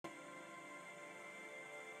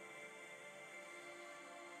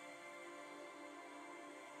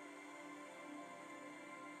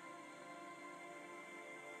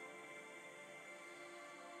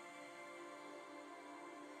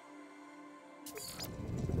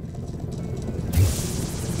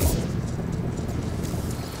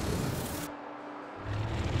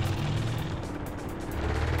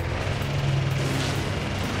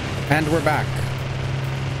And we're back.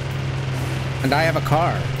 And I have a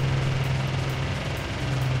car.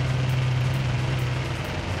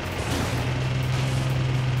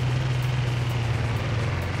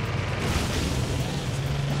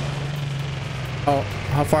 Oh,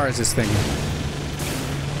 how far is this thing?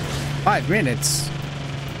 5 minutes.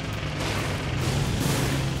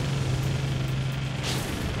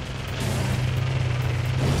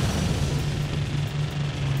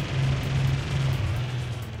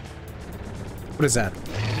 What is that?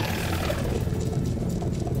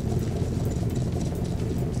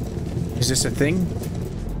 Is this a thing?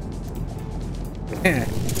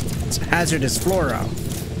 It's hazardous flora.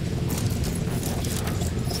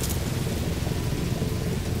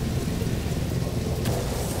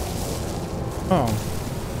 Oh.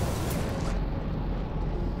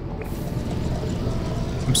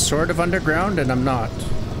 I'm sort of underground and I'm not.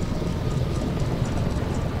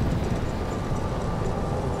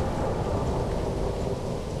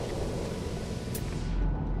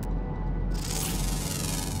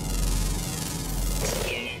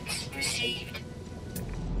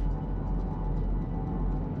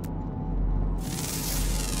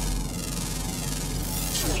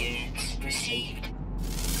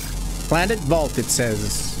 Planet Vault, it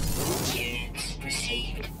says.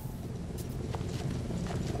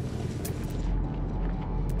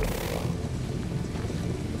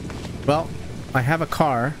 Well, I have a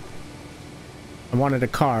car. I wanted a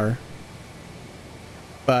car.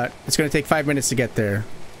 But it's going to take 5 minutes to get there.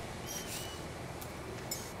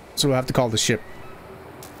 So we'll have to call the ship.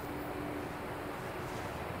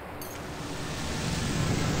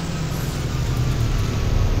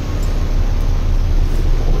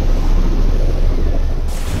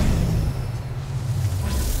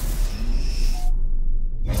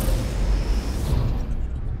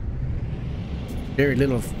 Very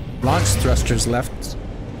little launch thrusters left.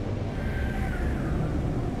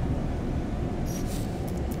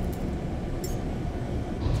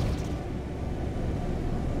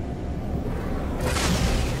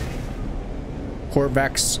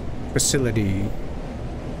 Corvax facility.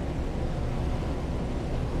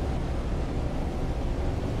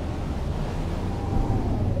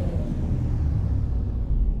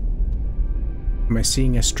 Am I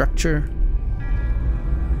seeing a structure?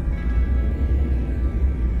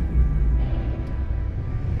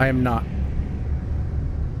 I am not.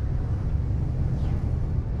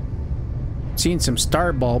 Seen some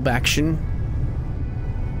star bulb action.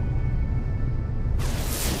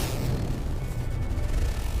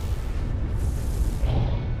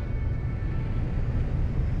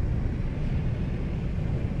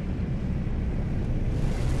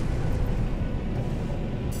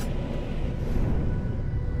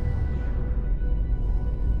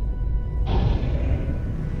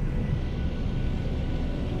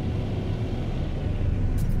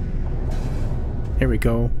 Here we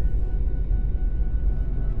go.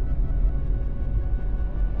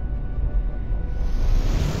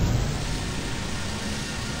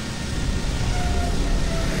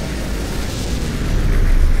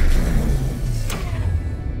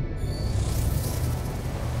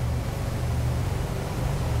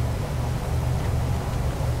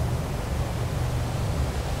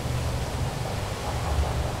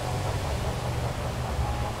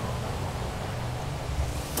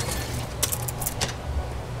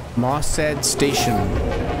 Mossad Station.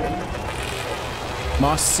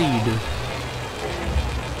 Moss Seed.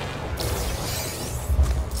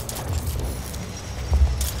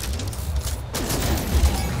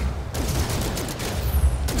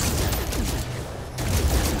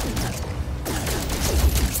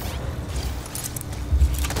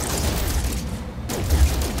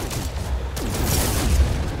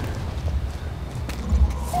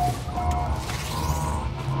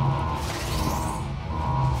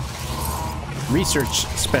 Research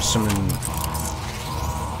specimen.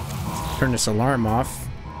 Turn this alarm off.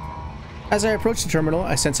 As I approach the terminal,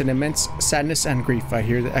 I sense an immense sadness and grief. I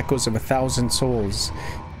hear the echoes of 1,000 souls.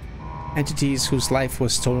 Entities whose life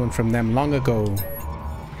was stolen from them long ago.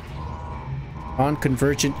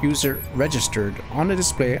 Non-convergent user registered. On the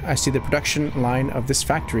display, I see the production line of this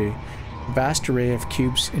factory. A vast array of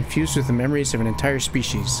cubes infused with the memories of an entire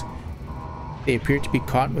species. They appear to be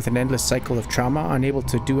caught with an endless cycle of trauma, unable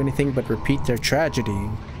to do anything but repeat their tragedy.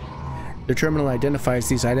 The terminal identifies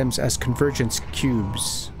these items as convergence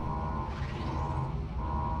cubes.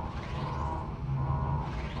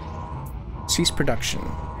 Cease production.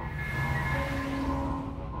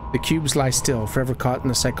 The cubes lie still, forever caught in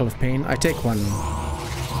the cycle of pain. I take one.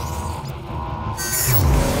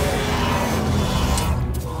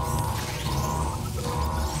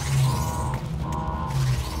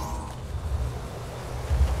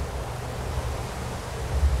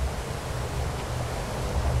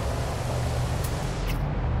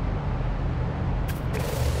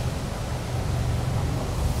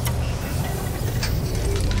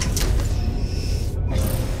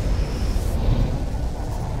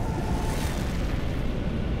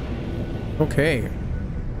 Okay.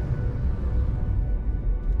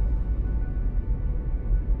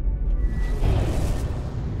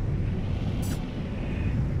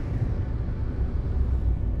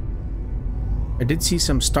 I did see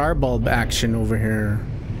some star bulb action over here.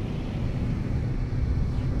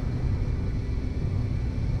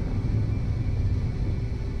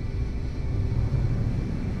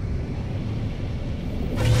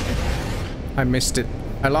 I missed it.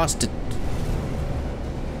 I lost it.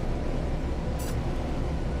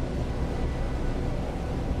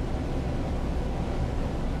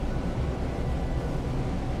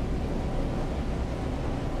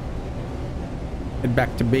 Head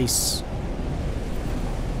back to base.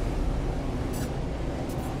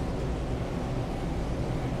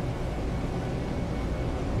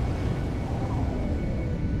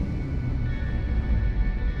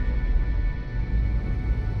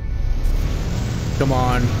 Come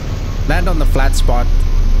on. Land on the flat spot.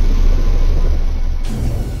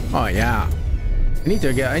 Oh yeah. I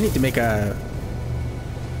need to make a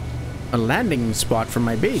landing spot for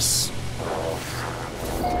my base.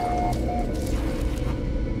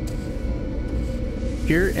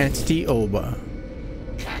 Pure entity Oba.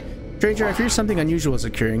 Stranger, I fear something unusual is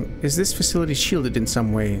occurring. Is this facility shielded in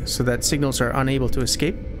some way so that signals are unable to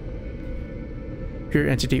escape? Pure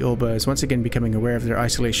entity Oba is once again becoming aware of their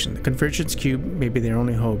isolation. The convergence cube may be their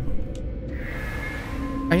only hope.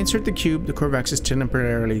 I insert the cube. The Korvax is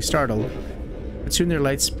temporarily startled, but soon their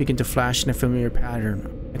lights begin to flash in a familiar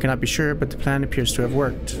pattern. I cannot be sure, but the plan appears to have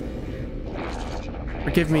worked.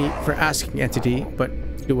 Forgive me for asking, entity,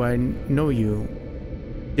 but do I know you?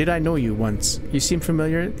 Did I know you once? You seem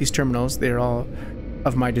familiar. These terminals, they are all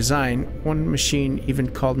of my design. One machine even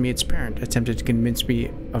called me its parent, attempted to convince me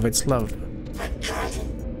of its love.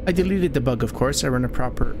 I deleted the bug, of course. I run a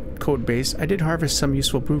proper code base. I did harvest some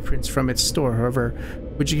useful blueprints from its store, however,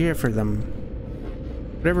 would you care for them?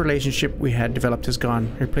 Whatever relationship we had developed is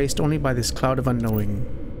gone, replaced only by this cloud of unknowing.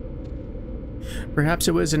 Perhaps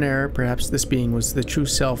it was an error, perhaps this being was the true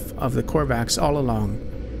self of the Korvax all along.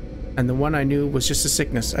 And the one I knew was just a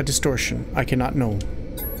sickness, a distortion. I cannot know.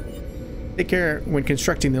 Take care when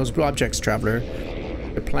constructing those objects, Traveler.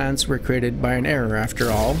 The plans were created by an error, after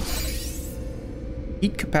all.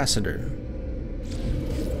 Heat capacitor.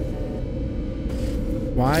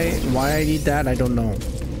 Why I need that, I don't know.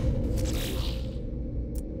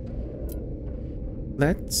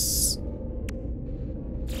 Let's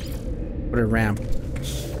put a ramp.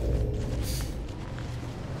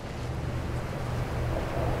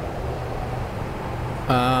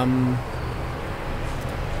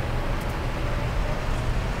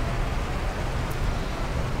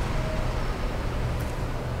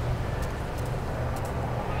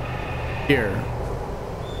 Here.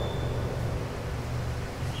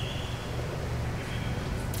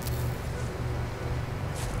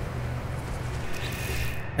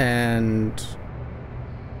 And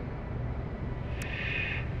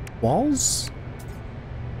walls?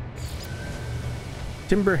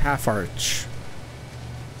 Timber half arch.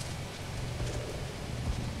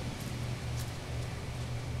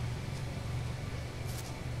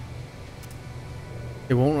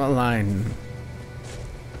 It won't align.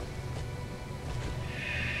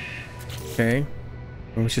 Okay.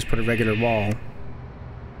 Let's just put a regular wall.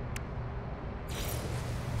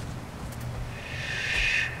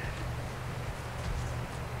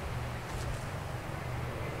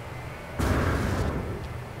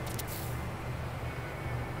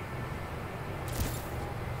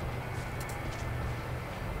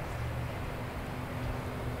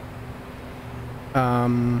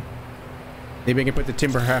 Maybe I can put the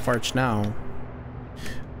timber half arch now.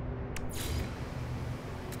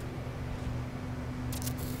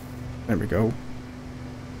 There we go.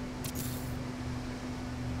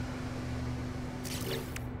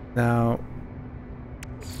 Now,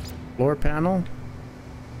 floor panel.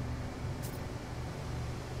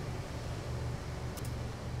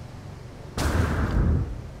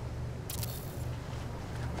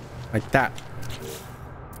 Like that.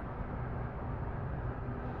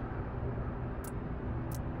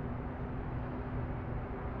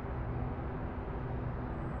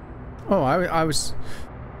 Oh, I was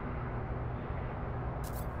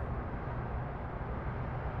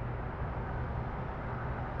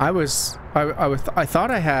I thought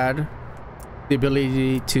I had the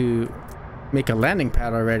ability to make a landing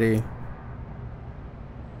pad already.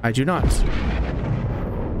 I do not.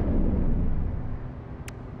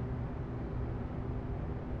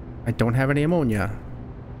 I don't have any ammonia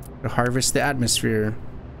to harvest the atmosphere.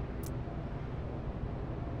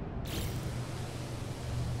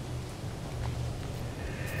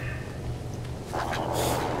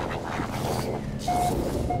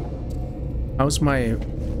 How's my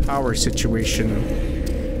power situation?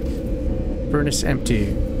 Furnace empty.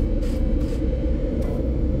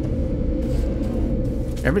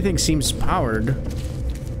 Everything seems powered.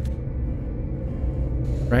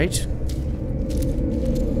 Right?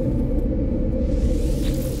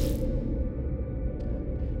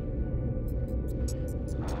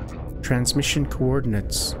 Transmission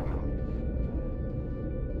coordinates.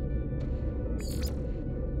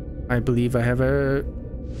 I believe I have a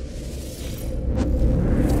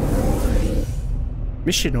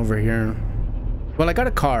mission over here. Well, I got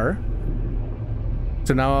a car.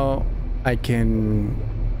 So now I can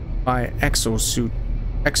buy exocraft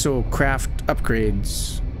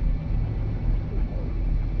upgrades.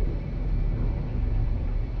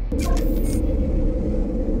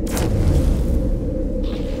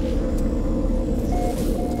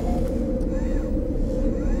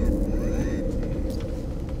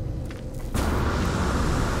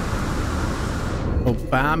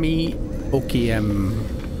 Obami Okiem.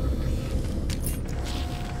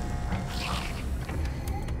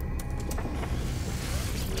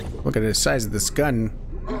 Look at the size of this gun.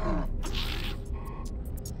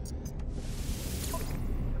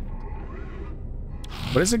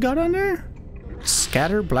 What has it got on there?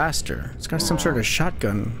 Scatter blaster. It's got some sort of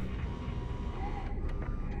shotgun.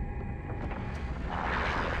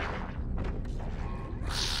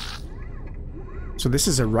 So this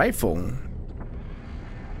is a rifle.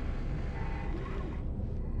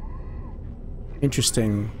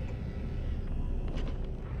 Interesting.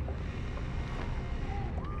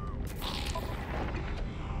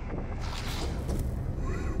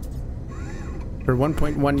 For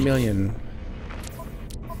 1.1 million.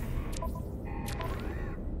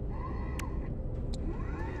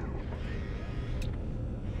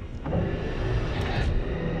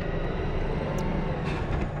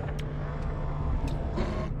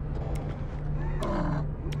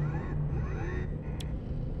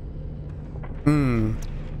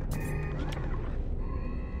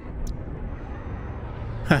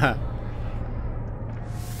 Haha.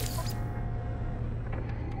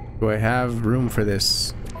 Do I have room for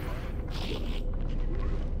this?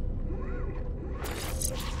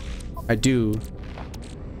 I do.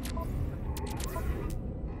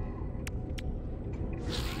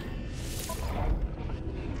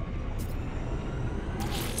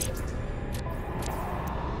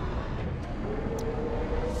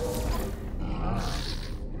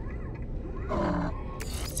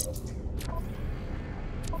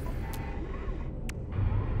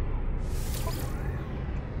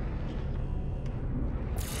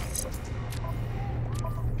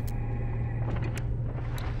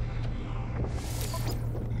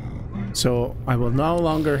 So I will no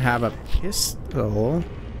longer have a pistol.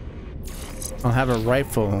 I'll have a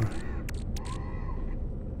rifle.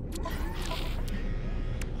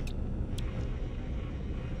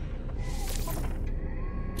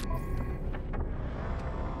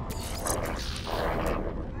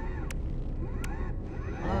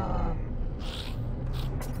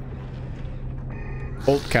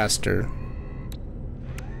 Boltcaster.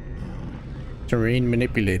 Terrain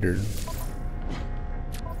manipulator.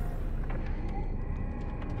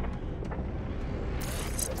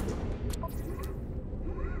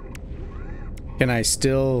 Can I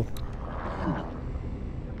still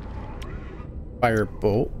fire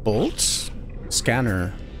bolts?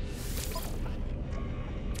 Scanner.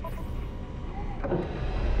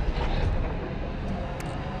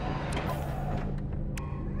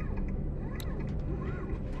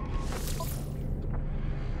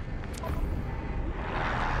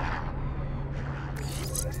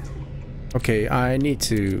 Okay, I need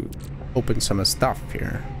to open some stuff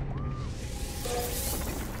here.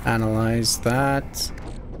 Analyze that.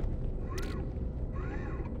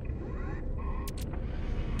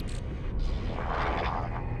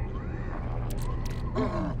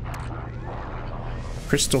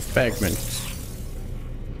 Crystal fragment.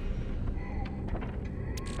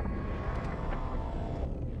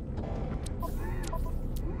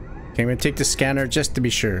 Okay, I'm gonna take the scanner just to be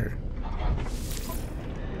sure.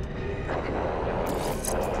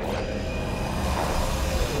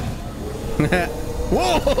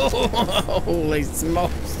 Whoa! Holy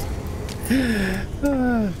smokes!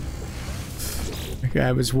 The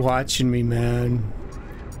guy was watching me, man.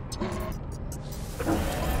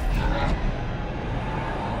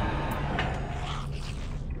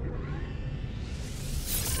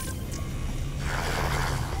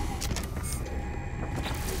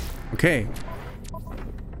 Okay.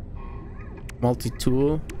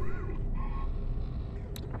 Multi-tool.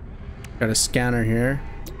 Got a scanner here.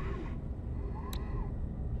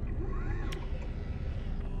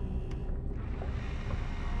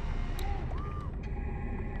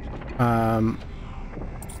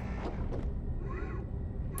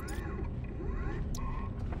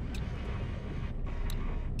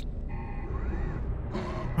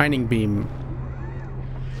 Mining beam.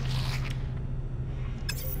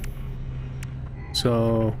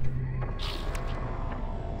 So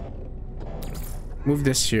move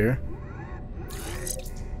this here.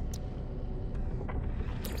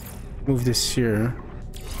 Move this here.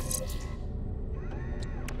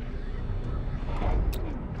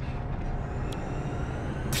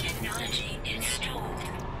 Technology installed.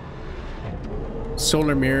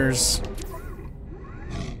 Solar mirrors.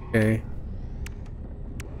 Okay.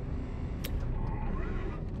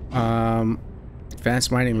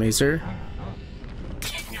 Advanced mining laser.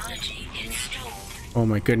 Technology installed. Oh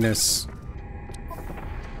my goodness.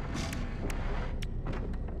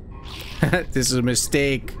 This is a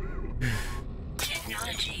mistake.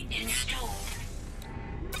 Technology installed.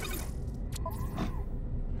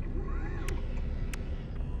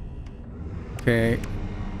 Okay.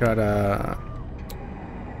 Got a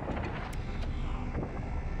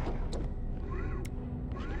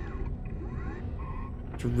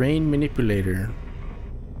terrain manipulator.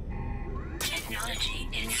 Technology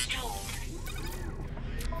installed.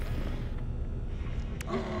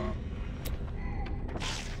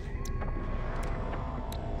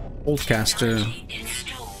 Oldcaster. Technology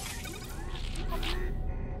installed.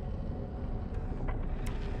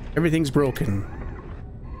 Everything's broken.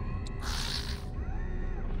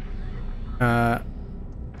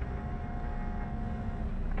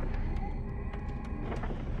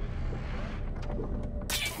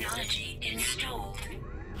 Technology installed.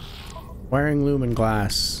 Wiring loom and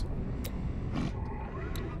glass.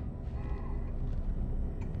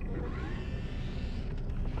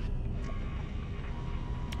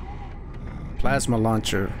 Plasma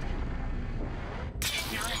launcher.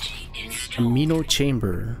 Technology installed. Amino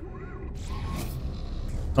chamber.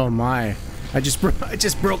 Oh my. I just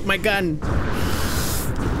broke my gun.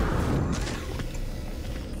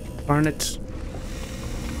 Darn it.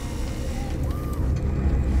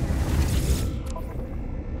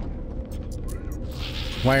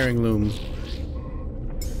 Wiring loom.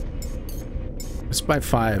 It's by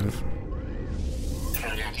 5.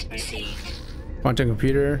 Product received. Quantum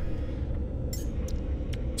computer.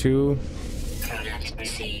 2. Product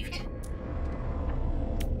received.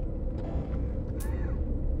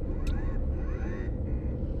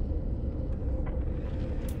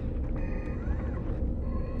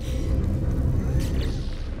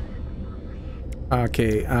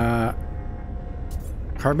 Okay,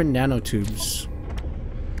 carbon nanotubes.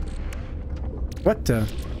 What the?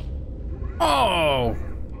 Oh!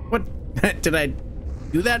 What? Did I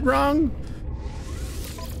do that wrong?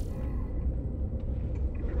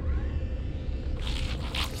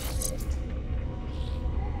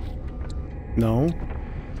 No.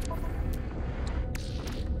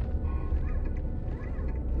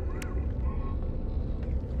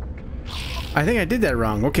 I think I did that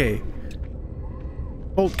wrong. Okay.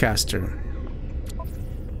 Boltcaster.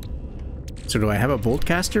 So do I have a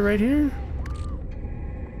boltcaster right here?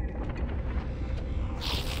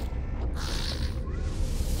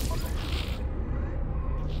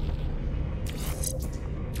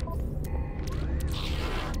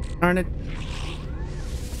 Darn it.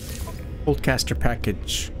 Boltcaster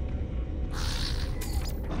package.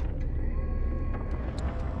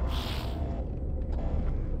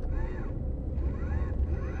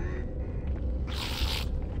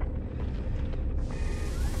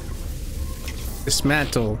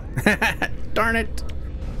 Dismantle. Darn it.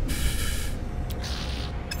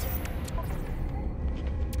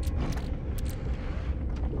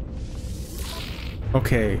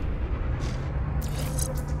 Okay.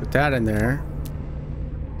 Put that in there.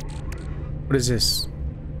 What is this?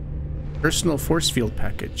 Personal force field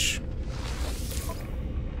package.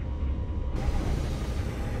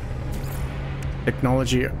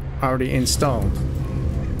 Technology already installed.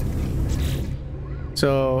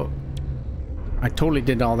 So I totally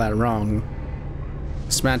did all that wrong.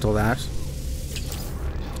 Dismantle that.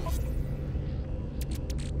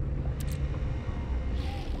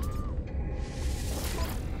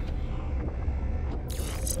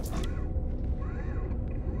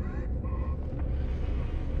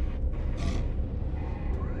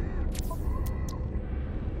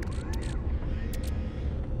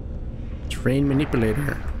 Terrain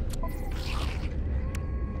manipulator.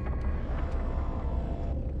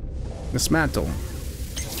 Dismantle.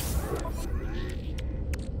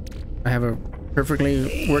 I have a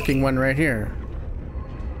perfectly working one right here.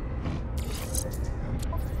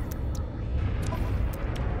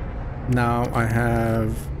 Now I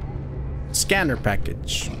have scanner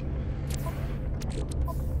package.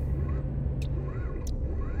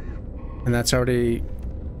 And that's already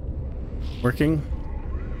working.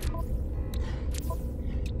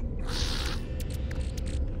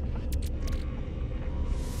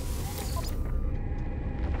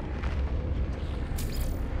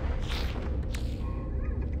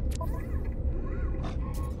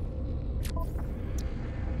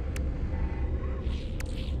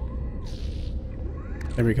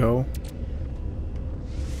 There we go.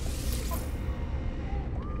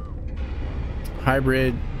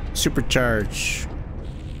 Hybrid supercharge.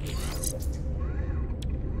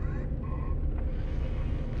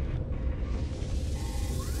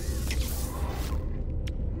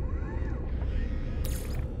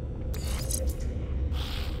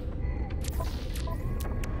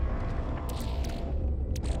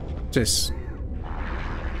 This.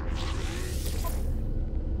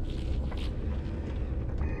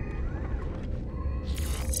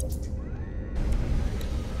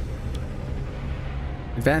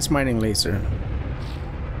 Advanced mining laser.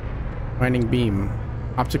 Mining beam.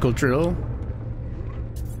 Optical drill.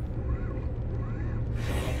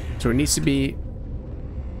 So it needs to be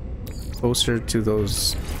closer to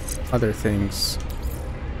those other things.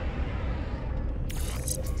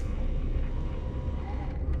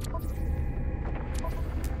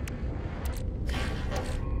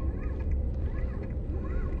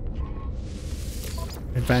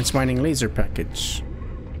 Advanced mining laser package.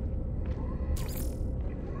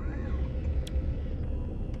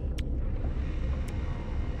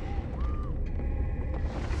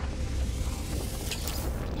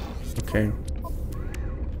 Okay.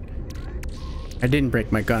 I didn't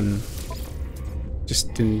break my gun.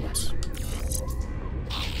 Just didn't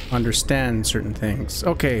understand certain things.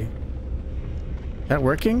 Okay. That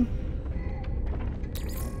working?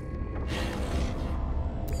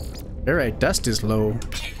 Alright, dust is low.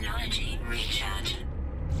 Technology recharge.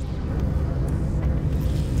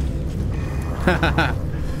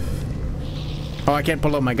 Oh, I can't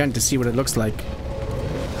pull out my gun to see what it looks like.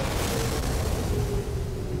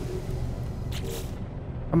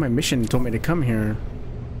 Oh, my mission told me to come here.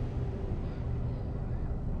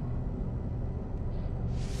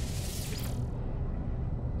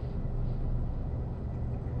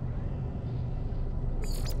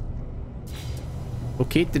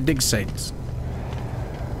 Locate the dig sites.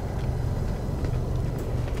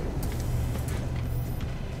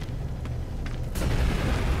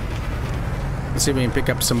 Let's see if we can pick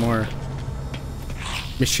up some more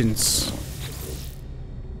missions.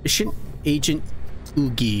 Mission Agent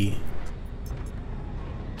Oogie.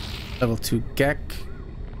 Level 2 Gek.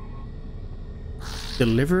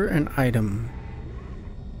 Deliver an item.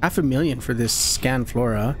 $500,000 for this scan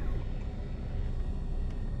flora.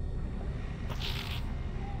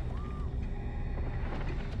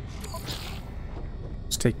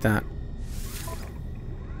 Let's take that.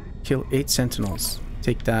 Kill 8 sentinels.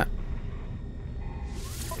 Take that.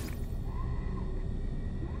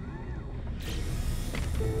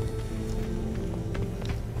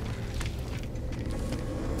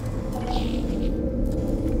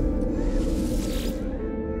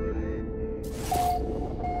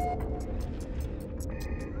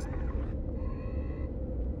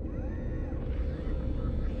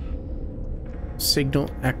 Signal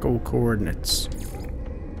echo coordinates.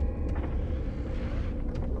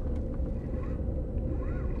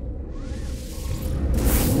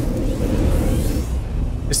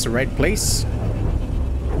 Is this the right place?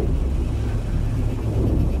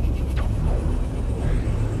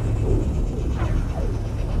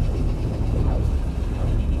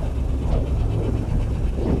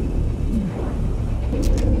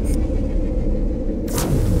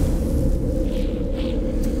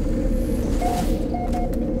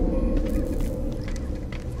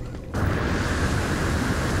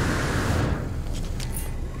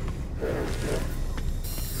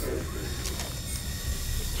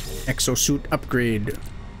 Exosuit upgrade.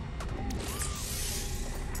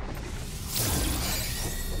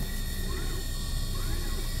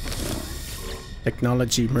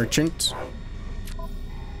 Technology merchant.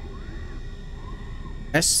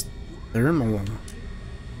 S thermal.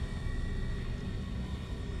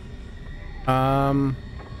 No,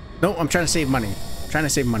 I'm trying to save money. Trying to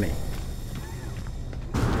save money.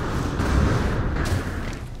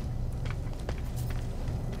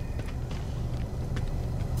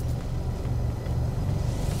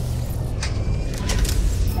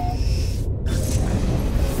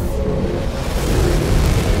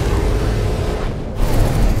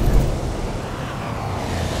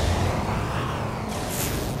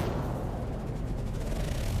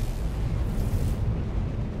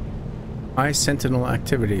 Eye sentinel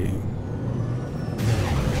activity.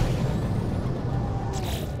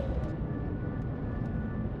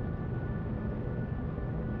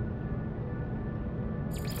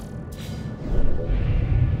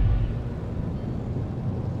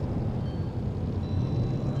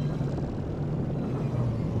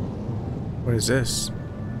 What is this?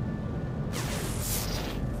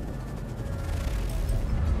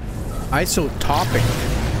 Isotopic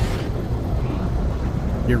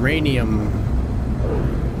uranium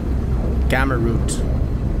gamma root.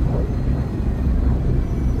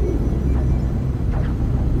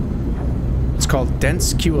 It's called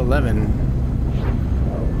dense Q11.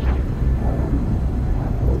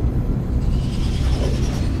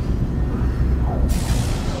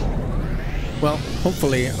 Well,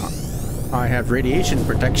 hopefully I have radiation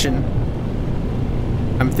protection.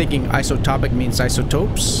 I'm thinking isotopic means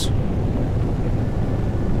isotopes.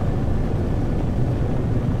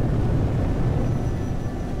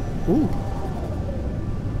 Ooh.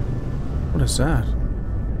 What is that?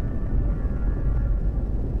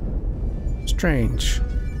 Strange.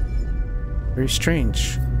 Very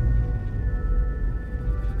strange.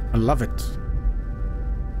 I love it.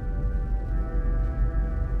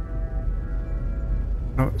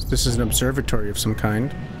 Oh, this is an observatory of some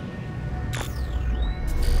kind.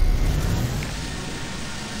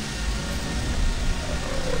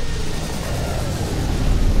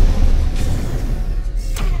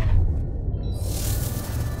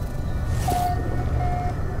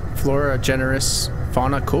 Flora generis,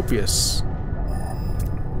 fauna copious.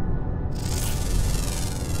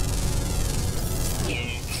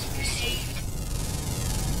 Units received.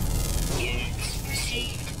 Units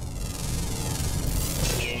received.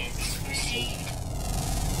 Units received.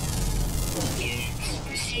 Units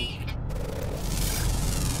received.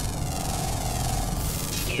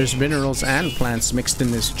 There's minerals and plants mixed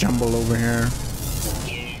in this jumble over here.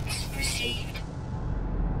 Units received.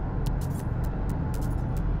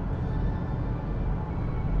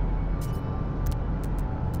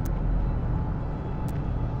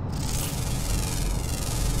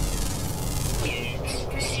 Units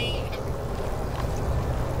received.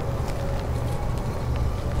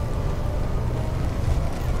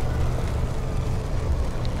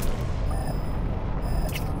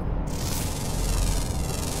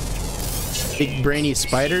 Big brainy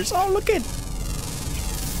spiders. Oh, look at.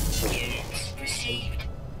 Units received.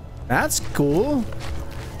 That's cool.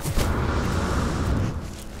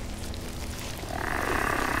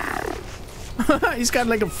 He's got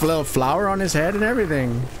like a little flower on his head and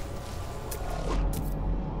everything.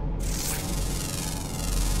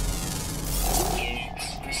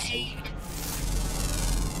 Units received.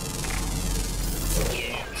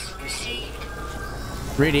 Units received.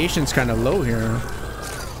 Radiation's kind of low here.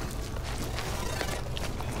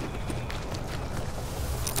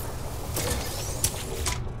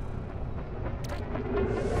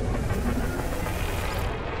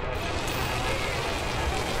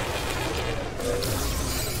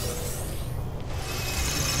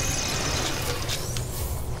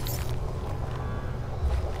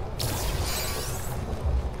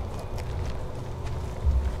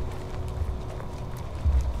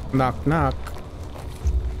 Knock, knock.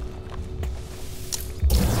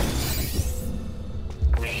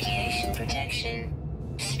 Radiation protection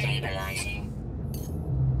stabilizing.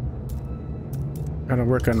 Gotta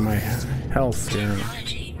work on my health here.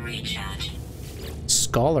 Technology recharge.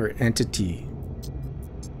 Scholar entity.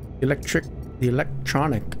 The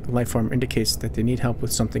electronic lifeform indicates that they need help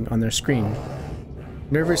with something on their screen.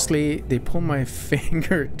 Nervously, they pull my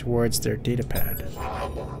finger towards their datapad.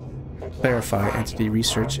 Clarify entity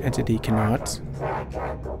research. Entity cannot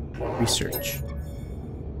research.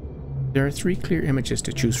 There are 3 clear images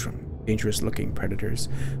to choose from. Dangerous looking predators,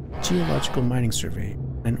 geological mining survey,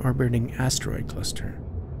 and orbiting asteroid cluster.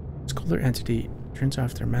 Scholar entity turns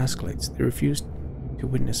off their mask lights. They refuse to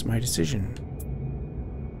witness my decision.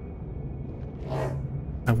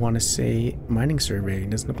 I want to say mining survey.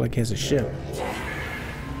 It doesn't look like he has a ship.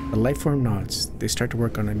 The lifeform nods. They start to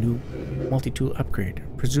work on a new multi-tool upgrade,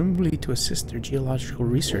 presumably to assist their geological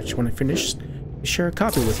research. When I finish, they share a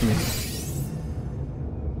copy with me.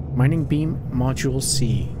 Mining beam module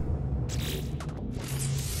C.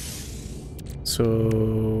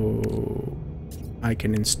 So I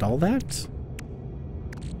can install that?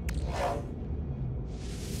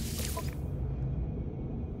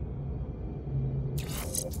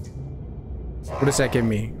 What does that give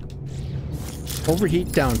me? Overheat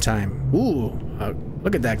downtime. Ooh,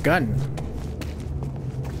 look at that gun.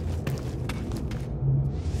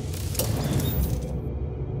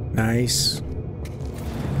 Nice.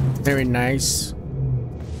 Very nice.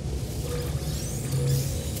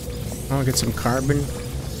 I'll get some carbon.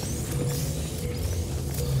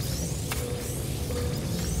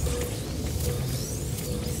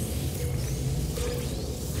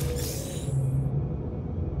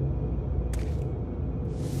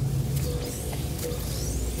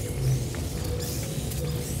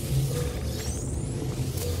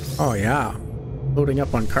 Oh yeah, loading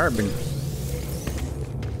up on carbon.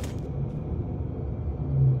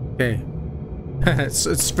 Okay. it's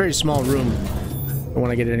a very small room. Don't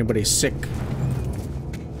want to get anybody sick.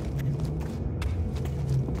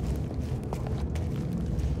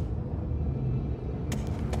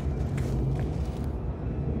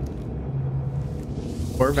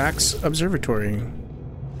 Orvax Observatory.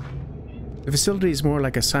 The facility is more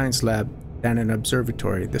like a science lab than an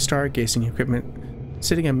observatory. The stargazing equipment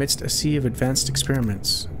sitting amidst a sea of advanced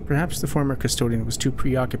experiments. Perhaps the former custodian was too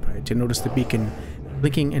preoccupied to notice the beacon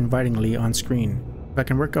blinking invitingly on screen. If I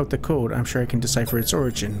can work out the code, I'm sure I can decipher its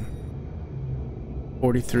origin.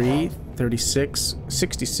 43, 36,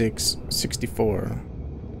 66, 64.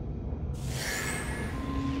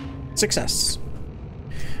 Success.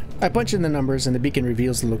 I punch in the numbers and the beacon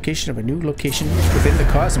reveals the location of a new location within the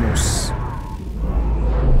cosmos.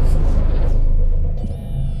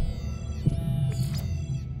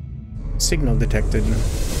 Signal detected.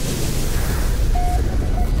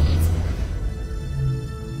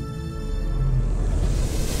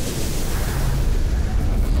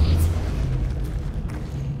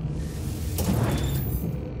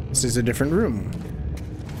 This is a different room.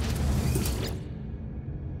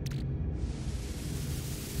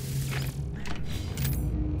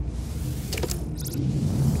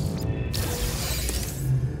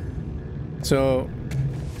 So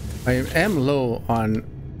I am low on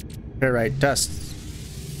ferrite dust.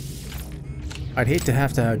 I'd hate to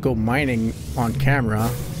have to go mining on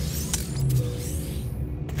camera.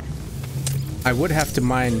 I would have to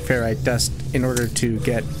mine ferrite dust in order to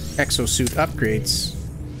get exosuit upgrades.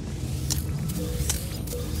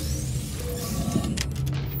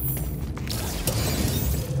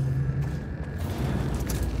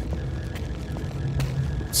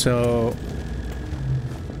 So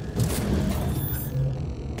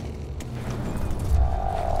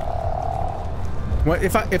what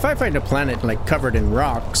if I find a planet like covered in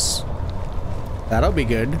rocks? That'll be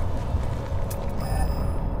good.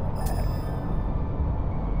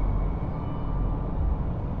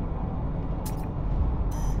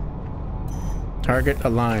 Target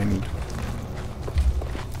aligned.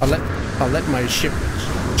 I'll let my ship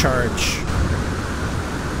charge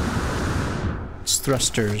its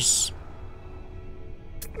thrusters.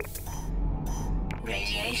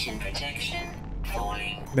 Radiation protection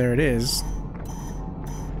falling. There it is.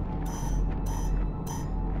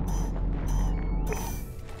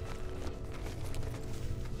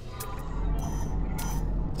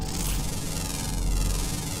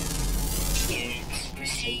 Units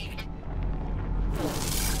received.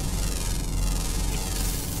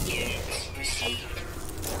 Units received.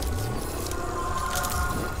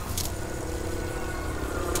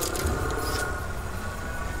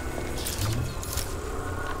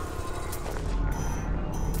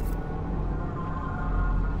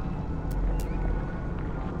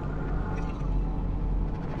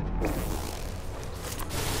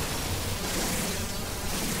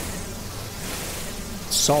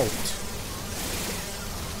 Salt.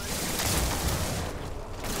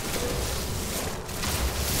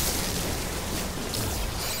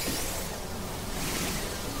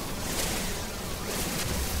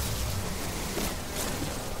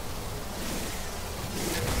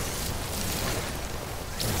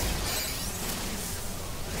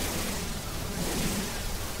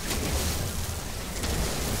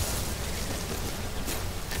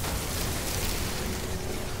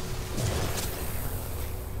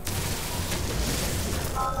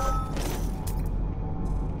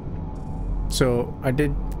 So I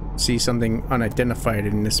did see something unidentified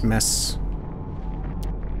in this mess.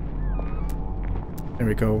 There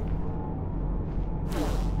we go.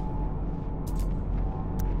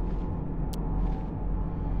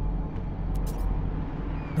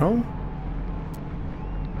 Oh?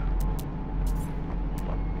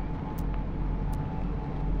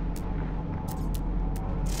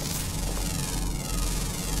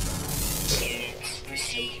 Units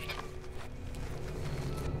received.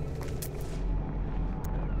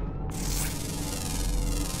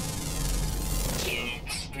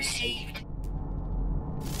 Units received.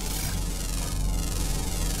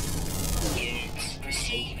 Units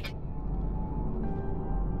received.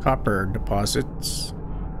 Copper deposits.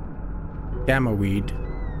 Gamma weed.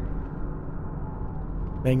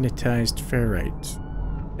 Magnetized ferrite.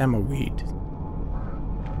 Gamma weed.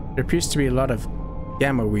 There appears to be a lot of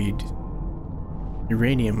gamma weed.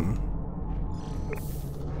 Uranium.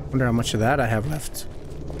 Wonder how much of that I have left.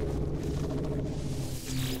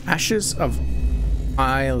 Ashes of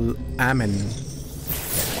Isle Ammon.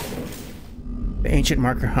 The ancient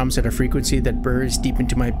marker hums at a frequency that burrows deep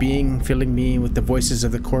into my being, filling me with the voices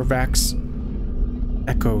of the Korvax.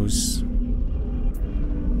 Echoes.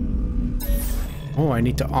 Oh, I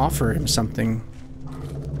need to offer him something.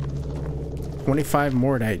 25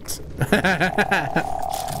 Mordite.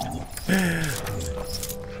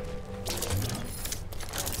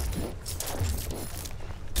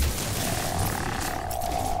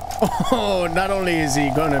 Oh, not only is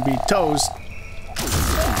he gonna be toast.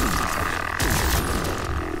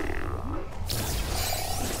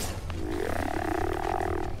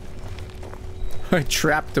 I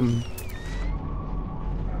trapped him.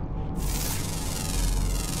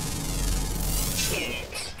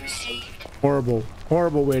 Horrible,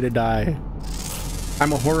 horrible way to die.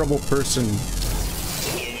 I'm a horrible person.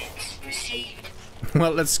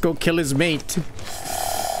 Well, let's go kill his mate.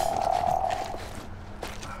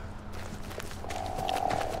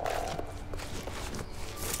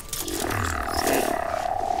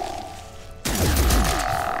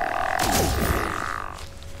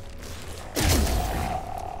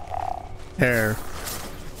 There.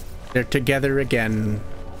 They're together again.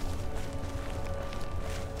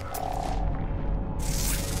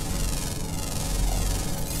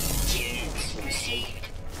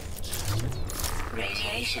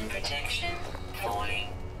 Radiation protection falling.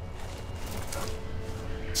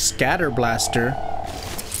 Scatter blaster.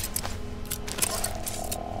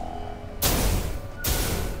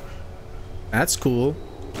 That's cool.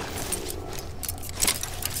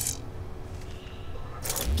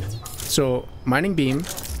 So, mining beam,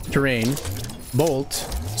 terrain, bolt,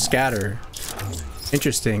 scatter.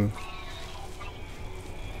 Interesting.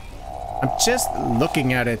 I'm just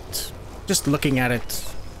looking at it. Just looking at it.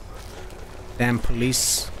 Damn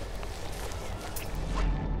police.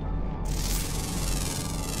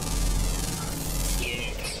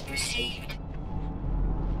 Units received.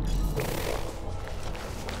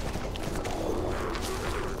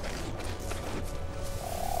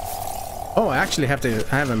 Oh, I actually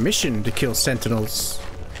have a mission to kill sentinels.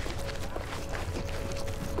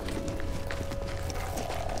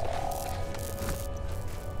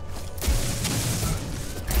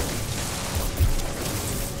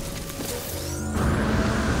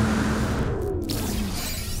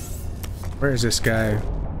 Where is this guy?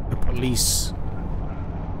 The police.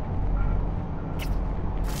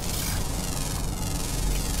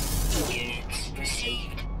 Units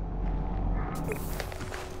received.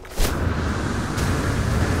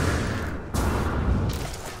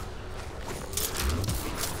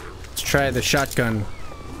 Let's try the shotgun.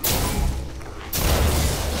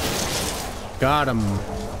 Got him.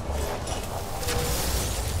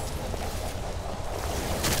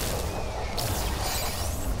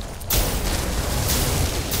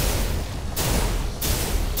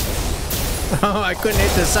 Oh, I couldn't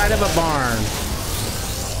hit the side of a barn.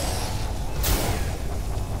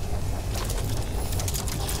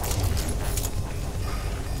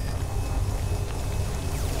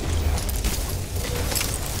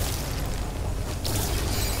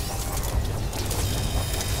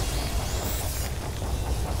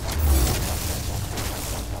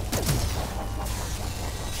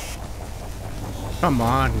 Come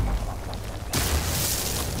on.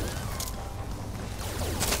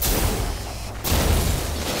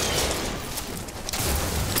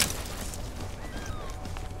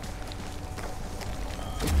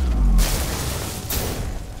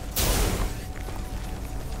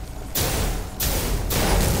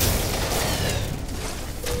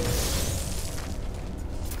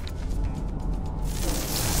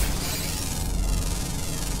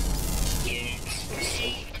 Units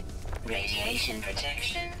received. Radiation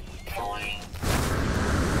protection falling.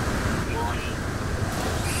 Warning.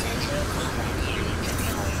 Center combat unit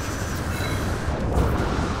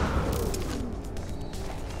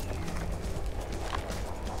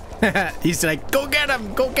deployed. He's like, go get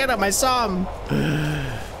him! Go get him! I saw him!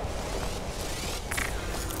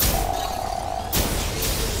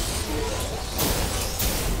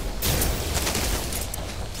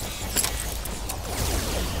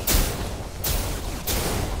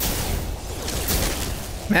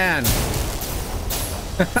 Man.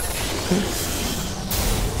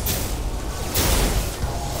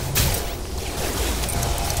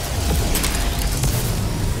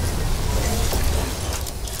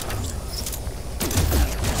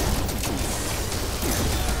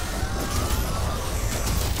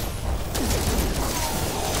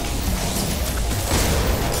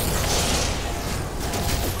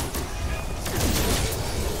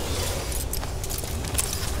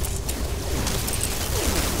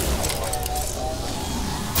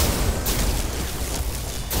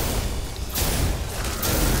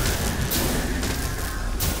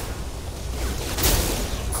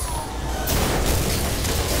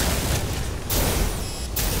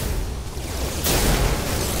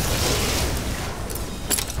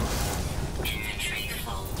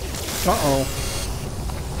 Uh-oh.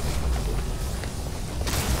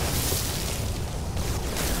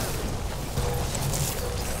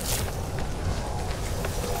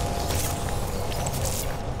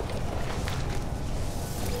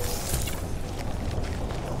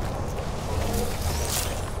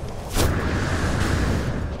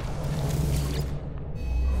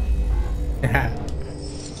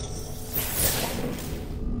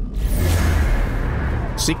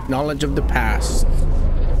 Seek knowledge of the past.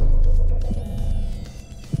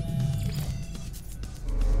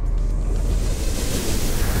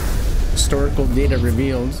 Historical data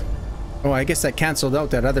revealed. Oh, I guess that canceled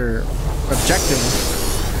out that other objective.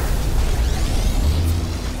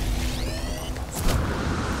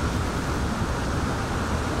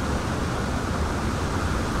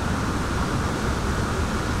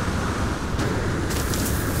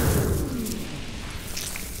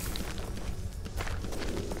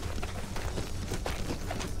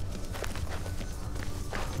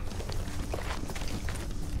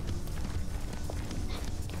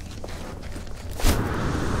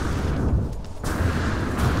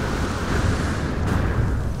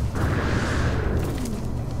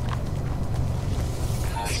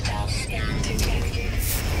 Hostile scan detected.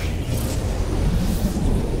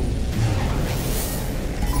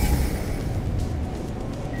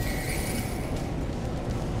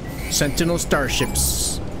 Sentinel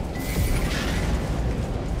starships.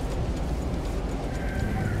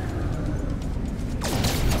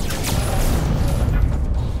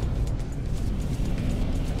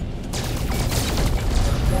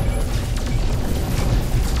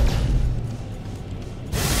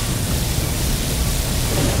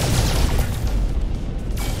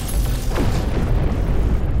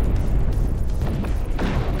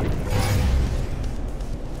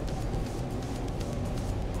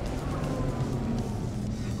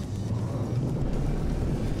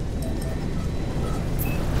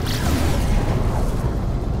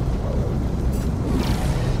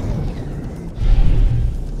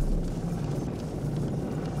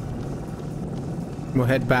 We'll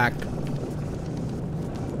head back.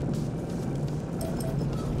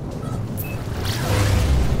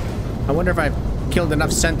 I wonder if I've killed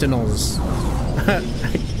enough sentinels.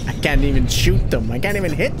 I can't even shoot them. I can't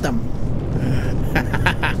even hit them.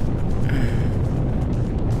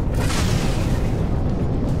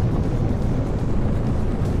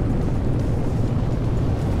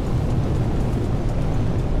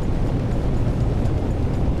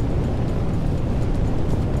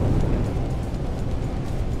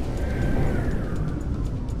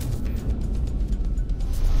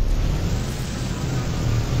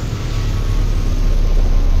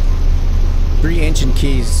 3 ancient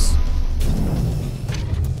keys.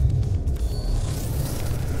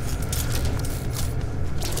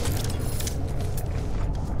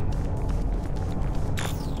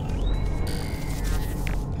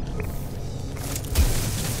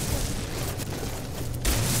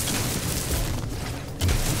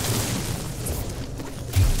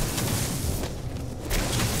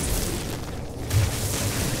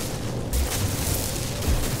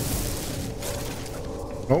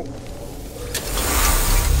 Oh.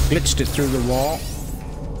 Glitched it through the wall.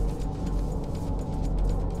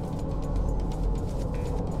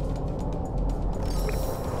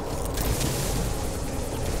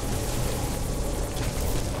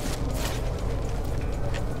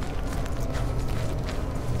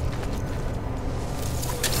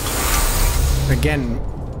 Again,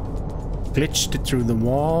 glitched it through the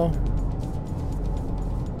wall.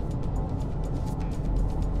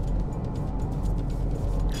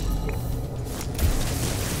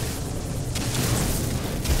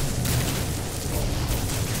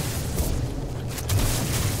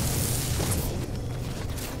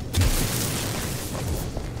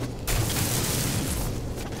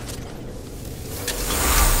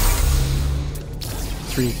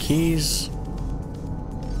 Three keys.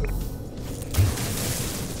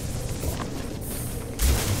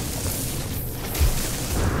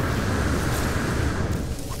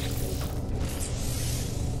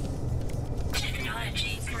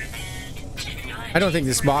 I don't think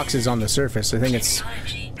this box is on the surface. I think it's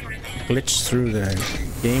glitched through the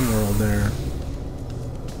game world there.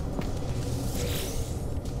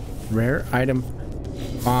 Rare item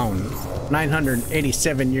found.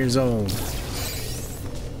 987 years old.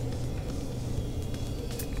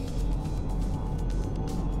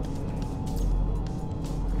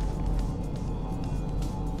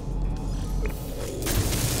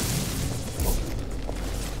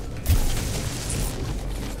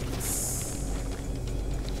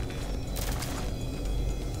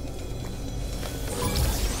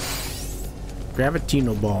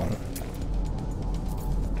 Gravitino ball.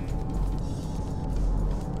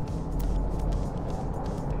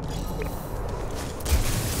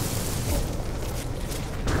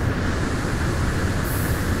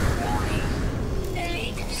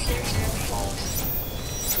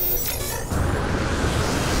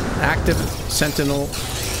 Sentinel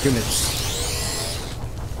units.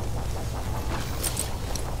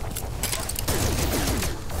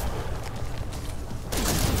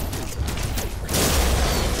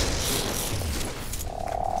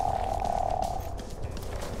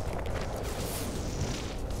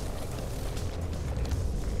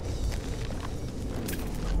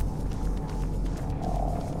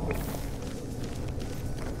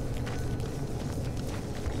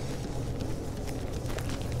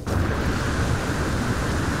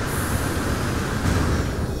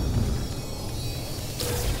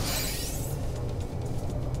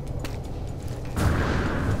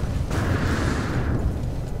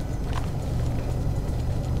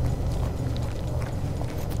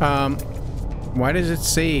 Why does it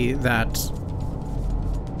say that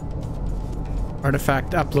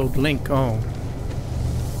artifact upload link? Oh.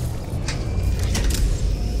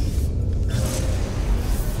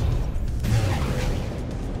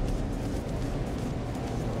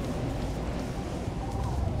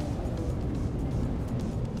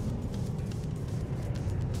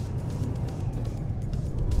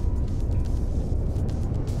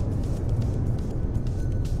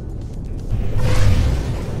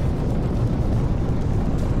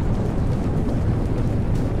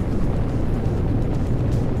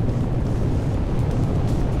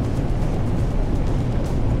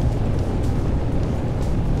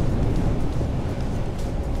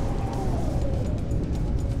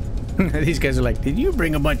 These guys are like, did you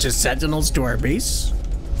bring a bunch of sentinels to our base?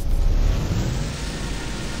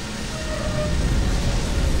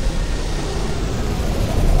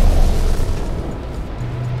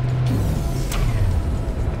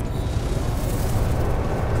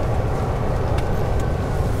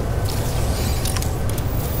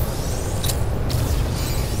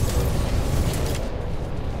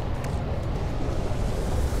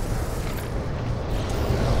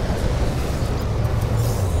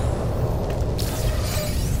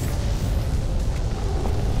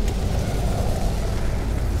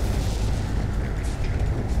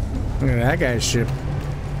 Look at that guy's ship.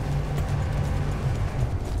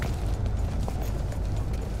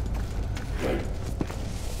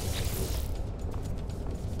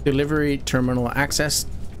 Delivery terminal access.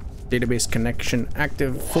 Database connection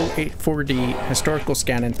active. Full 4D historical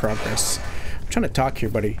scan in progress. I'm trying to talk here,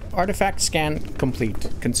 buddy. Artifact scan complete.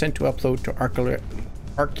 Consent to upload to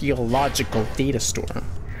archaeological data store.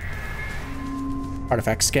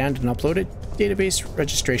 Artifact scanned and uploaded. Database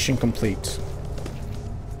registration complete.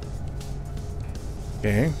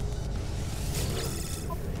 Okay.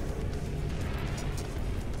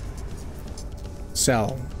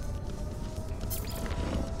 Sell.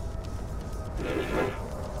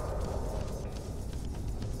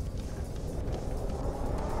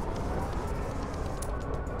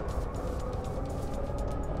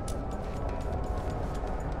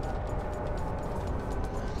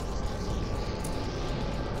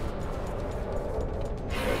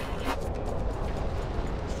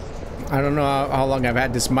 I don't know how long I've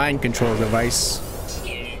had this mind control device,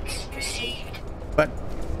 but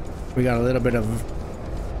we got a little bit of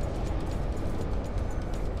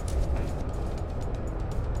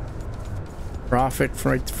profit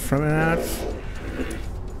right from that.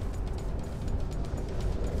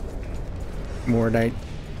 Mordite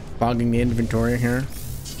clogging the inventory here.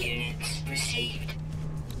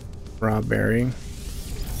 Raw berry.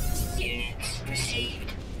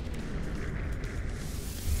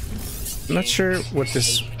 I'm not sure what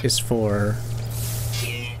this is for.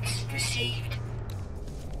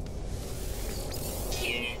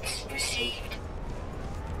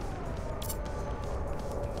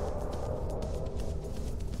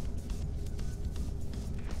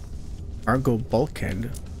 Cargo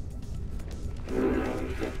bulkhead.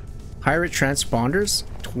 Pirate transponders?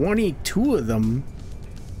 22 of them.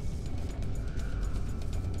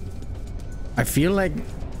 I feel like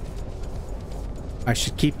I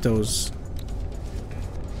should keep those.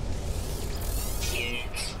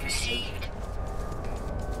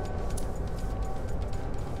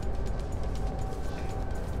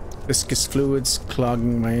 Viscous fluids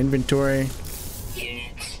clogging my inventory.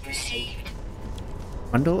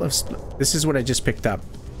 Bundle of this is what I just picked up.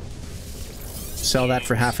 Sell that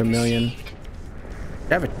for $500,000.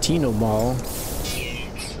 I have a Tino ball.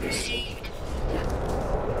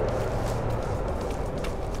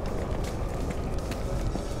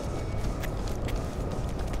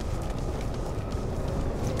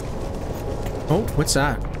 Oh, what's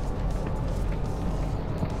that?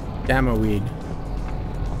 Gamma weed.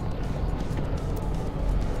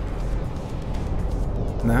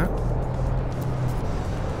 That?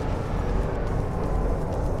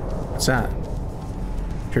 What's that?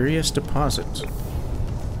 Curious deposit.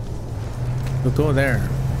 We'll go there.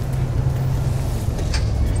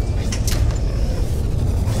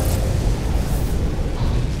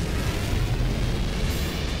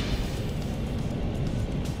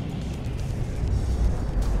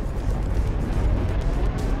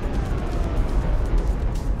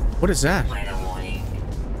 What is that? Weather warning.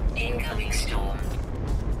 Incoming storm.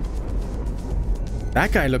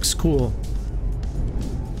 That guy looks cool.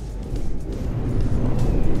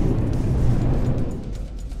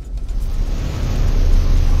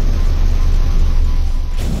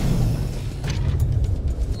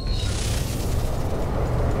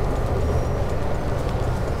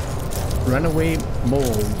 Runaway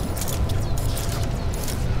mold.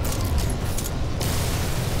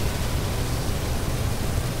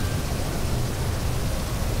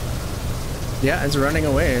 Yeah, it's running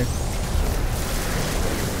away.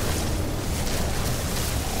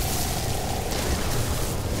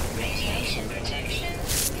 Radiation protection.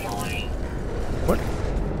 Falling. What?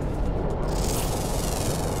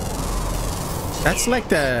 That's like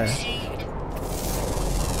the...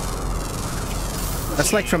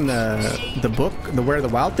 That's like from the book, the Where the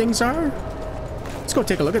Wild Things Are? Let's go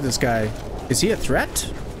take a look at this guy. Is he a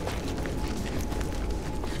threat?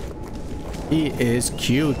 He is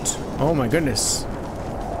cute. Oh my goodness.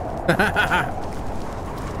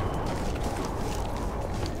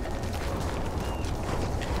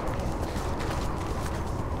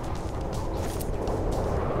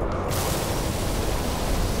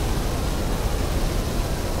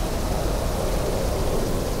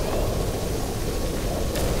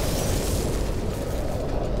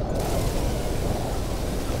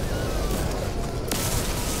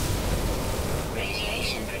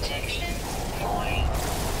 Radiation protection. Falling.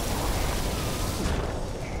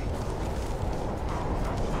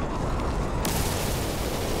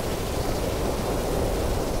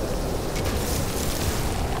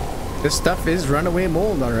 This stuff is runaway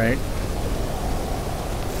mold, alright.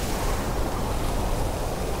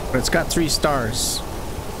 But it's got 3 stars.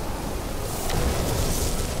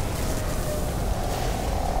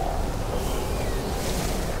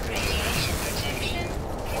 Radiation protection.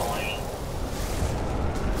 Falling.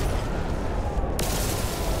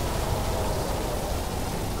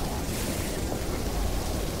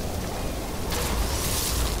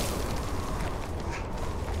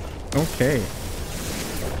 Okay.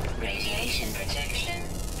 Radiation protection.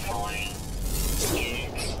 Falling.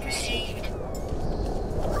 Units received.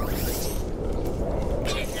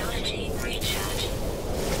 Technology recharge.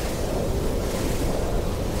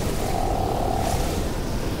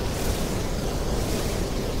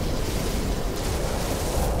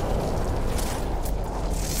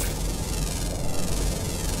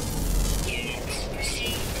 Units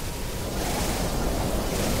received.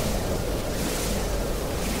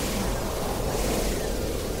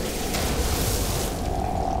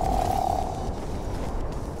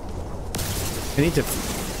 I need to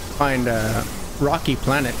find a rocky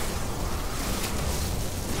planet.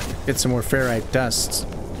 Get some more ferrite dust.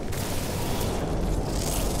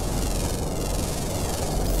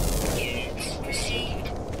 Units received.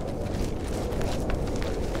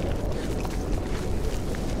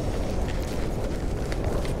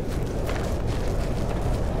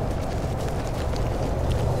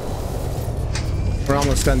 We're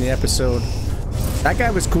almost done the episode. That guy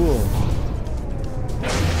was cool.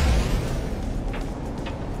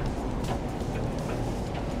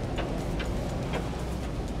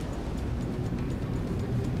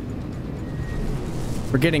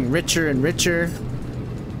 We're getting richer and richer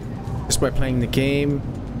just by playing the game.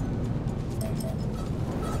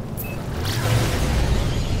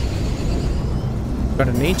 Got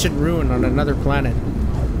an ancient ruin on another planet.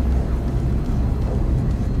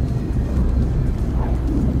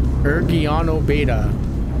 Ergiano Beta.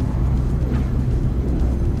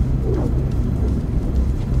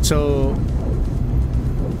 So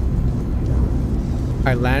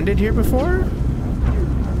I landed here before?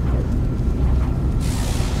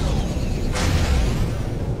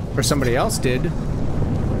 Or somebody else did.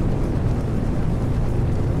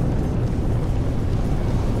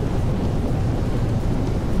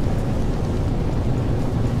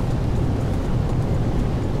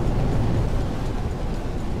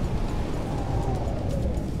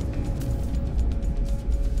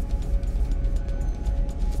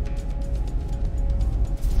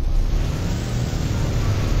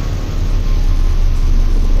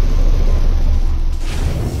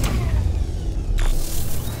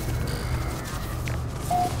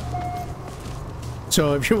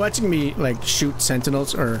 So if you're watching me like shoot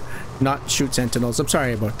sentinels or not shoot sentinels, I'm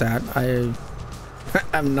sorry about that.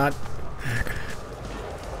 I'm not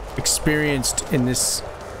experienced in this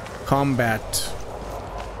combat.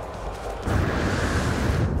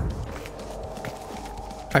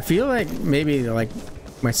 I feel like maybe like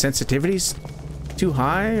my sensitivity's too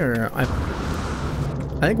high, or I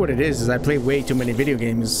think what it is I play way too many video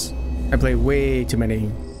games. I play way too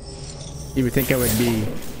many. You would think I would be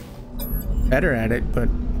better at it, but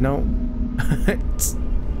no.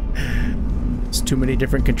 it's too many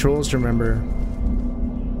different controls to remember.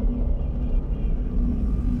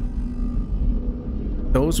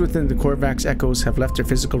 Those within the Korvax echoes have left their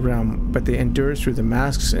physical realm, but they endure through the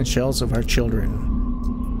masks and shells of our children.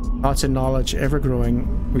 Thoughts and knowledge ever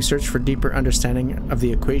growing, we search for deeper understanding of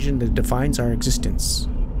the equation that defines our existence.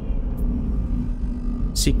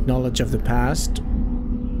 Seek knowledge of the past.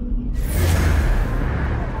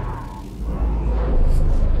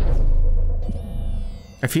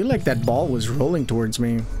 I feel like that ball was rolling towards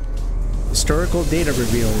me. Historical data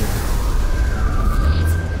revealed.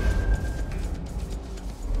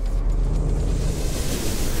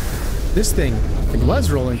 This thing, it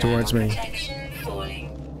was rolling towards me.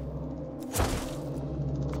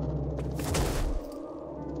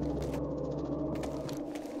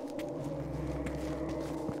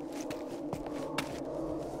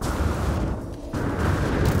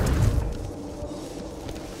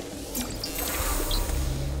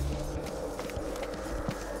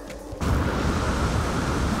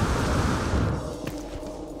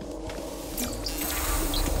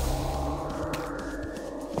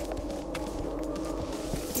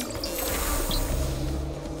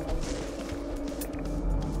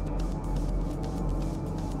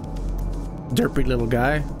 Derpy little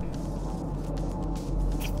guy.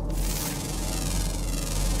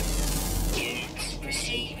 Units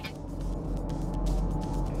received.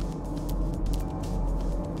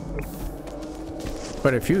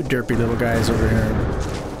 Quite a few derpy little guys over here.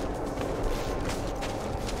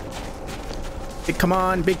 Hey, come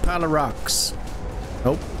on, big pile of rocks.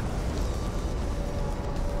 Nope.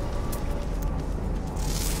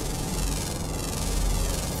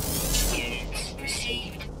 Units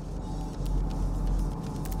received.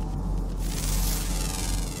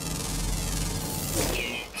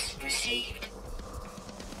 Units received.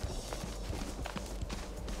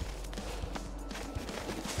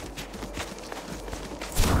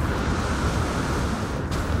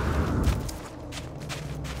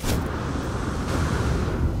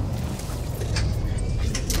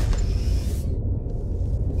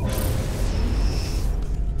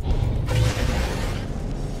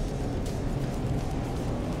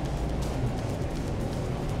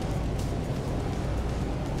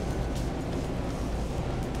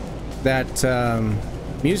 That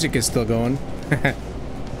music is still going.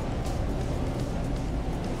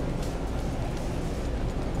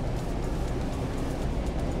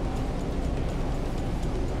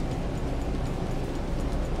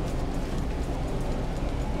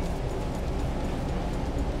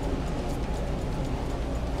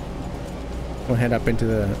 We'll head up into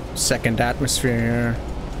the second atmosphere here.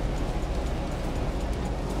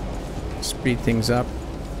 Speed things up.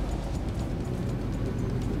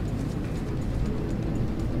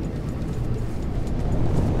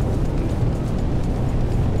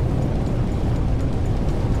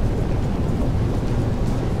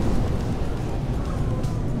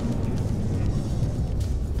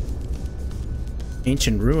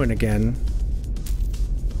 Ancient ruin again.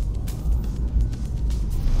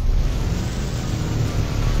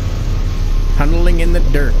 Tunneling in the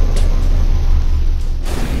dirt.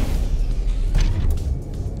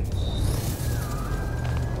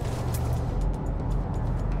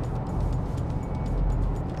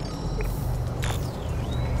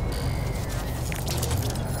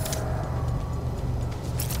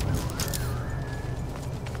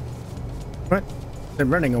 What? They're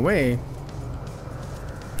running away.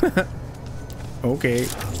 Okay.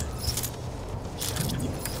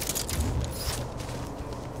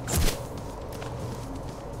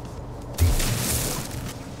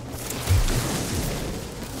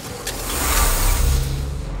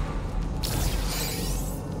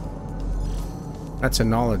 That's a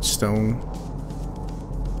knowledge stone.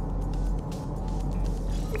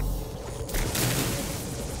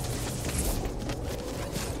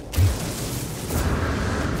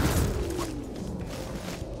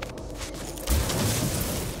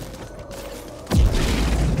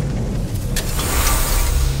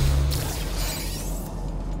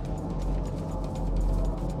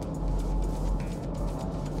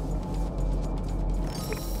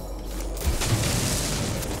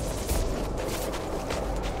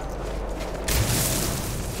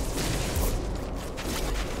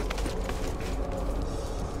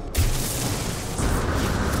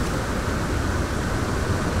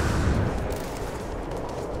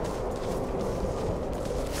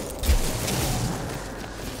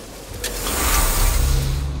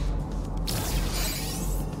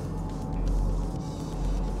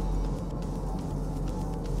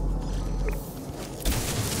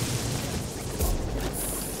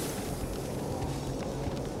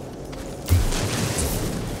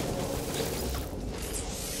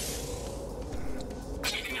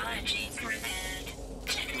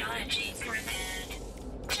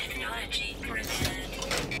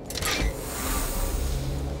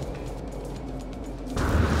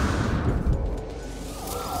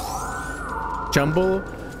 jumble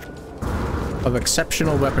of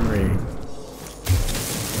exceptional weaponry.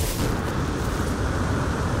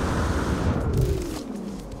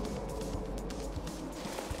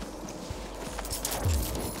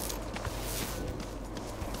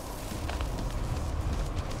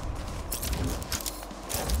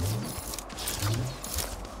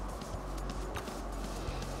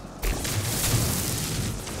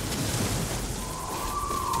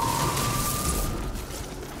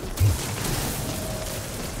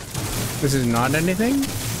 This is not anything?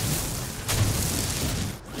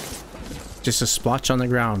 Just a splotch on the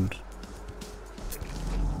ground.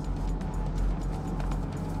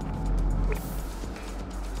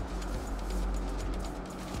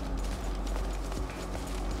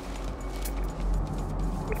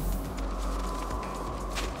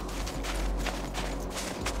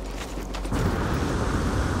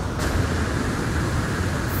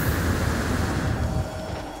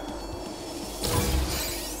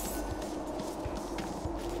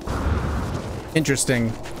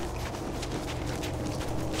 Interesting.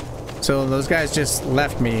 So those guys just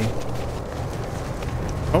left me.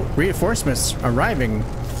 Oh, reinforcements arriving.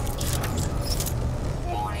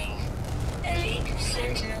 Warning. Elite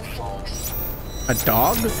Sentinel Force. A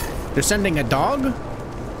dog? They're sending a dog?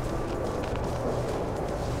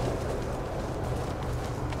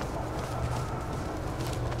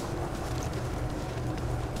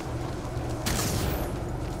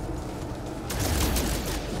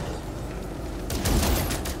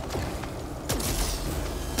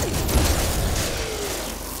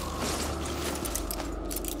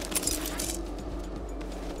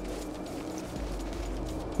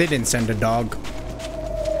 They didn't send a dog.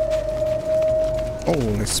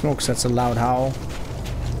 Holy smokes, that's a loud howl.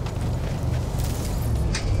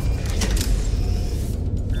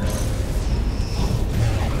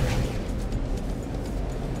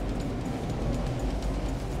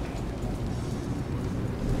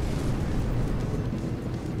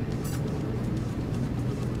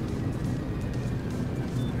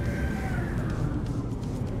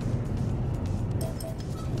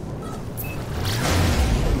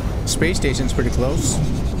 Space station's pretty close.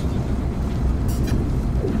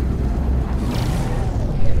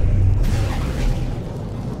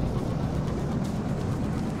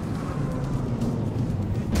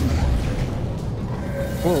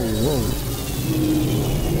 Whoa, whoa.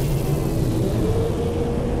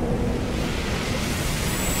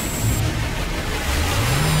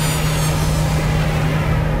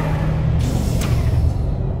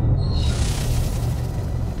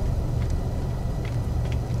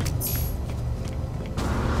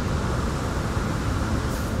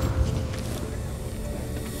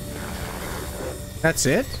 That's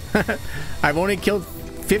it? I've only killed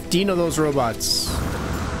 15 of those robots.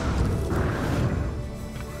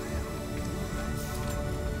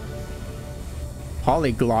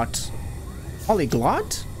 Polyglot.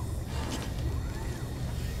 Polyglot?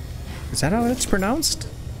 Is that how it's pronounced?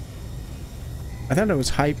 I thought it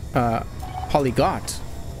was polygot.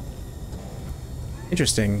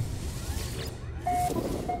 Interesting.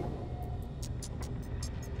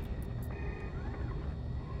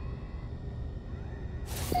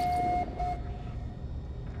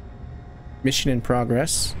 Mission in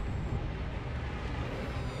progress.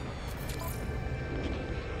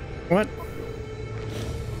 What?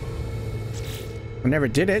 I never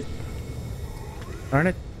did it. Darn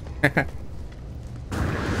it.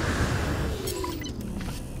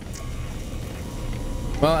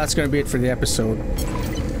 Well, that's going to be it for the episode.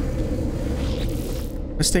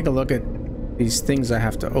 Let's take a look at these things I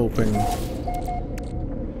have to open.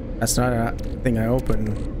 That's not a thing I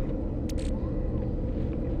open.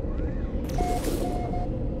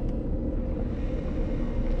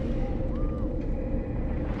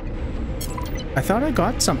 I thought I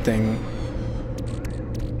got something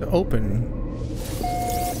to open.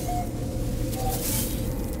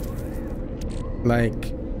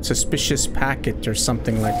 Like suspicious packet or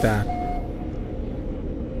something like that.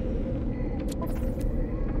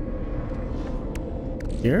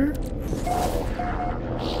 Here?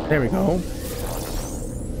 There we go.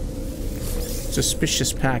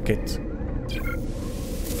 Suspicious packet.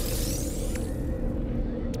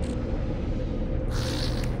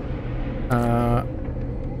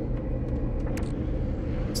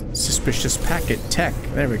 Suspicious packet tech.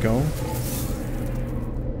 There we go.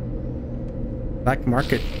 Black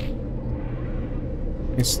market.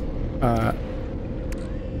 It's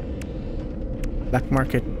black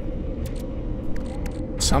market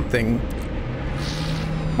something.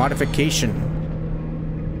 Modification.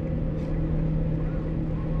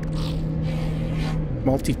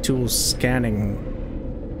 Multi-tool scanning.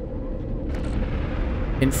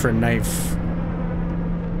 In for a knife.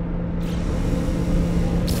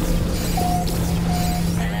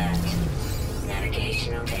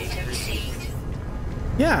 Navigational data received.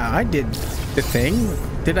 Yeah, I did the thing.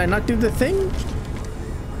 Did I not do the thing?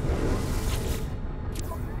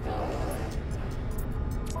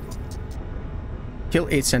 Kill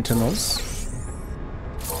 8 sentinels.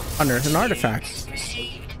 Unearth an artifact.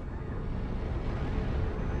 Received.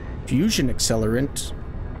 Fusion accelerant.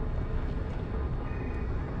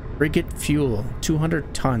 Frigate fuel,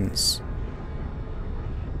 200 tons.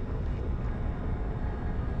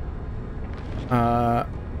 I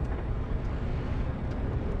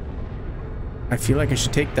feel like I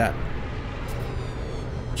should take that.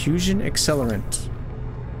 Fusion accelerant.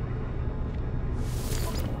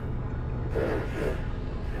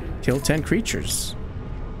 Kill 10 creatures.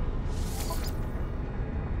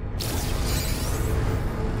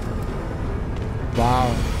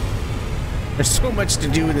 Wow. There's so much to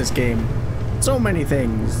do in this game. So many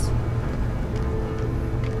things.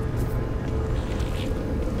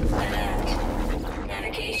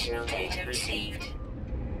 Navigational data received.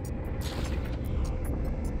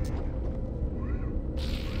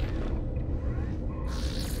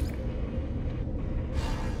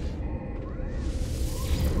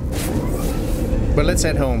 But let's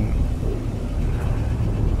head home.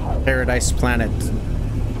 Paradise Planet.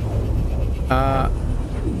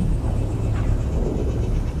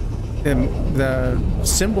 The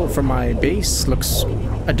symbol for my base looks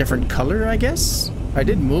a different color, I guess. I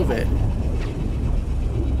did move it.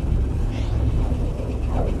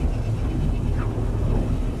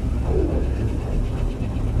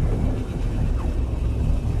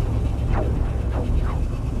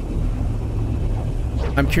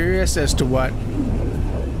 I'm curious as to what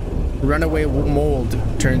runaway mold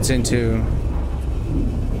turns into.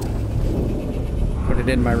 Put it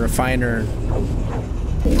in my refiner.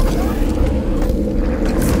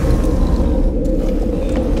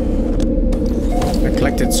 I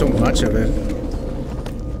collected so much of it.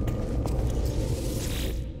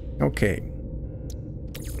 Okay.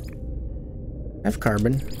 Have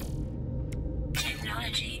carbon.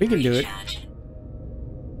 Technology We can do it. recharge.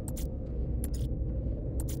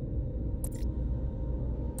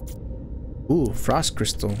 Ooh, frost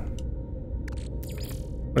crystal.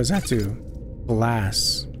 What does that do?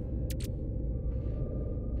 Glass.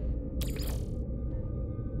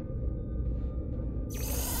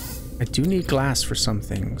 I do need glass for some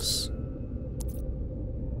things.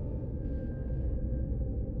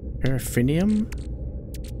 Paraffinium?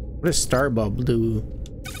 What does starbulb do?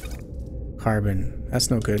 Carbon. That's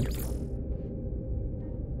no good.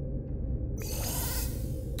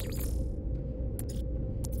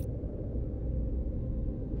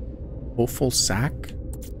 Woeful sack?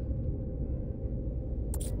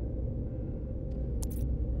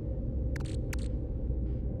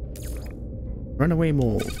 Runaway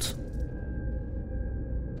mold.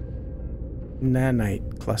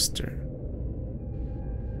 Nanite cluster.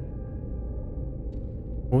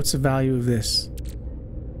 What's the value of this?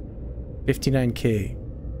 59K.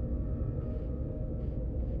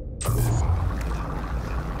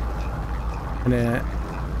 And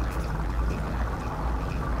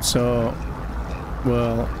so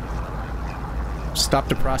we'll stop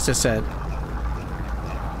the process at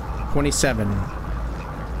 27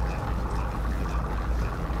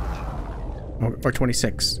 or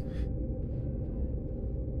 26.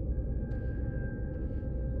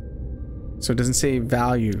 So it doesn't say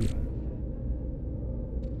value.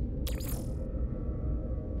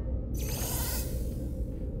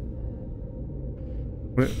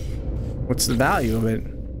 What's the value of it?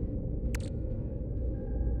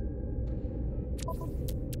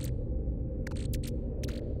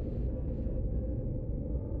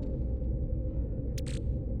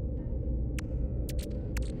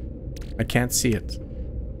 I can't see it.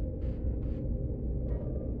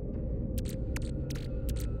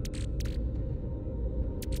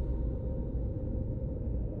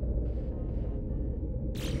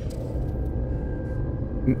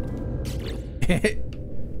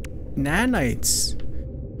 Nanites.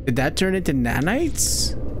 Did that turn into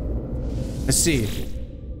nanites? Let's see.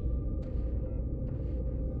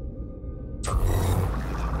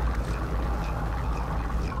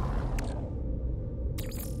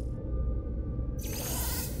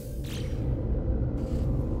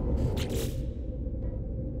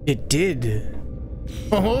 It did.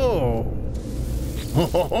 Oh.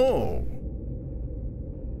 Oh.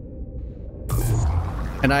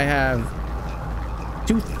 And I have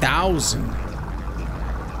 2,000.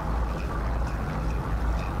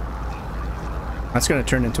 That's gonna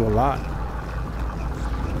turn into a lot.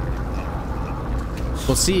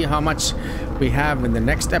 We'll see how much we have in the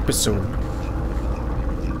next episode.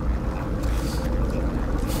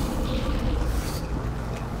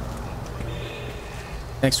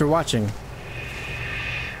 Thanks for watching,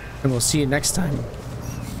 and we'll see you next time.